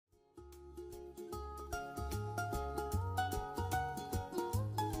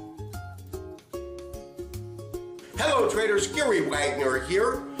Hello traders, Gary Wagner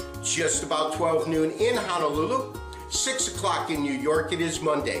here. Just about 12 noon in Honolulu, 6 o'clock in New York. It is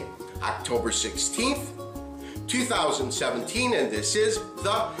Monday, October 16th, 2017, and this is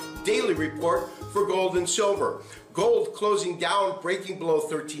the Daily Report for gold and silver. Gold closing down, breaking below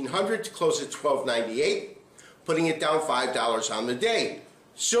 1,300 to close at $12.98, putting it down $5 on the day.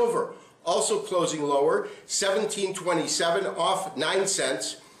 Silver also closing lower, $17.27, off 9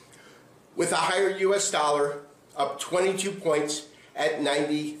 cents, with a higher U.S. dollar up 22 points at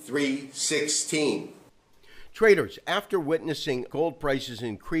 93.16. Traders, after witnessing gold prices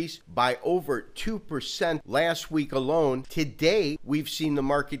increase by over 2% last week alone, today we've seen the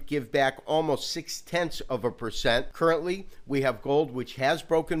market give back almost 0.6%. Currently, we have gold which has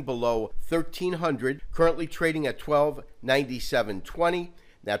broken below 1,300, currently trading at $12.9720.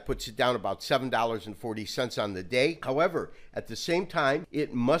 That puts it down about $7.40 on the day. However, at the same time,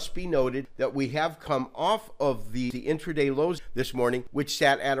 it must be noted that we have come off of the intraday lows this morning, which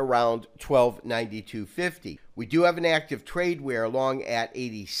sat at around $12.9250. We do have an active trade. We are long at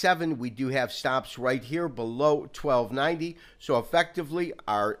 87. We do have stops right here below $12.90. So effectively,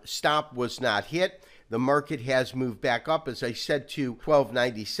 our stop was not hit. The market has moved back up, as I said, to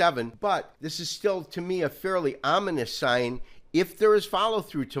 $12.97. But this is still, to me, a fairly ominous sign, if there is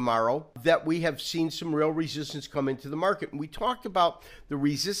follow-through tomorrow, that we have seen some real resistance come into the market. And we talked about the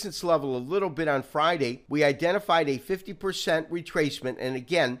resistance level a little bit on Friday. We identified a 50% retracement. And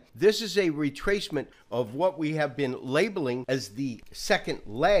again, this is a retracement of what we have been labeling as the second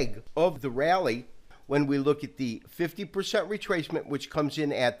leg of the rally. When we look at the 50% retracement, which comes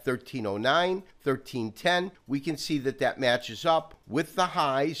in at 1309, 1310, we can see that that matches up with the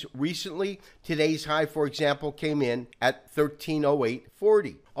highs. Recently, today's high, for example, came in at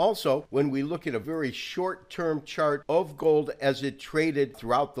 1308.40. Also, when we look at a very short-term chart of gold as it traded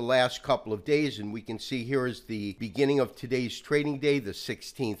throughout the last couple of days, and we can see here is the beginning of today's trading day, the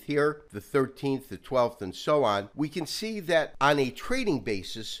 16th here, the 13th, the 12th, and so on, we can see that on a trading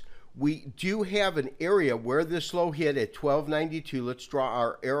basis, we do have an area where this low hit at 1292. Let's draw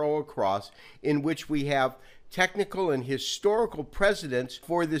our arrow across, in which we have technical and historical precedents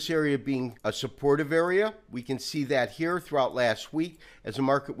for this area being a supportive area. We can see that here throughout last week as the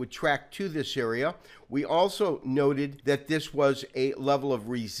market would track to this area. We also noted that this was a level of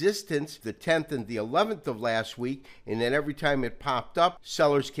resistance the 10th and the 11th of last week, and then every time it popped up,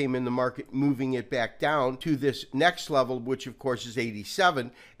 sellers came in the market moving it back down to this next level, which of course is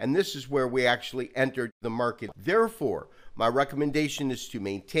 87, and this is where we actually entered the market. Therefore, my recommendation is to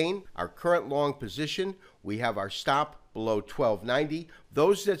maintain our current long position. We have our stop below $12.90.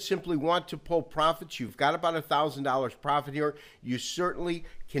 Those that simply want to pull profits, you've got about $1,000 profit here. You certainly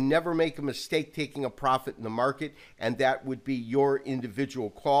can never make a mistake taking a profit in the market, and that would be your individual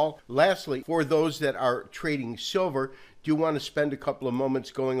call. Lastly, for those that are trading silver, do want to spend a couple of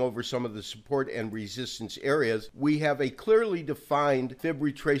moments going over some of the support and resistance areas. We have a clearly defined fib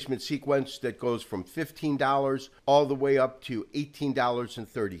retracement sequence that goes from $15 all the way up to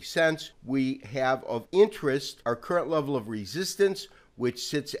 $18.30. We have of interest our current level of resistance, which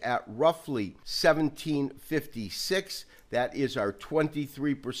sits at roughly $17.56. That is our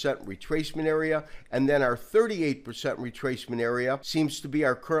 23% retracement area. And then our 38% retracement area seems to be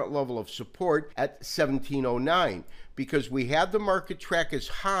our current level of support at $17.09, because we had the market track as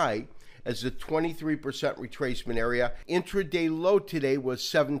high as the 23% retracement area. Intraday low today was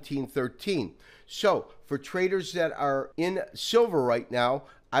 $17.13. So for traders that are in silver right now,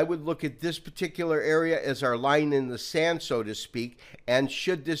 I would look at this particular area as our line in the sand, so to speak, and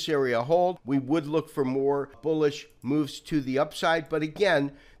should this area hold, we would look for more bullish moves to the upside. But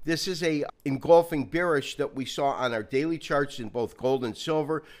again, this is a engulfing bearish that we saw on our daily charts in both gold and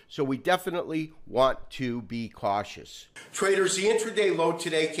silver, so we definitely want to be cautious. Traders, the intraday low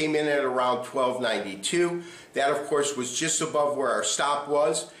today came in at around $12.92. That, of course, was just above where our stop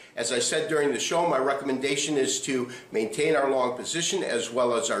was. As I said during the show, my recommendation is to maintain our long position as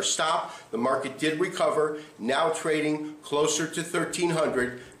well as our stop. The market did recover, now trading closer to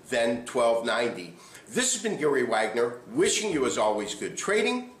 1,300 than 1290. This has been Gary Wagner, wishing you as always good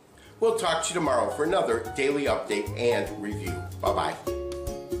trading. We'll talk to you tomorrow for another daily update and review. Bye-bye.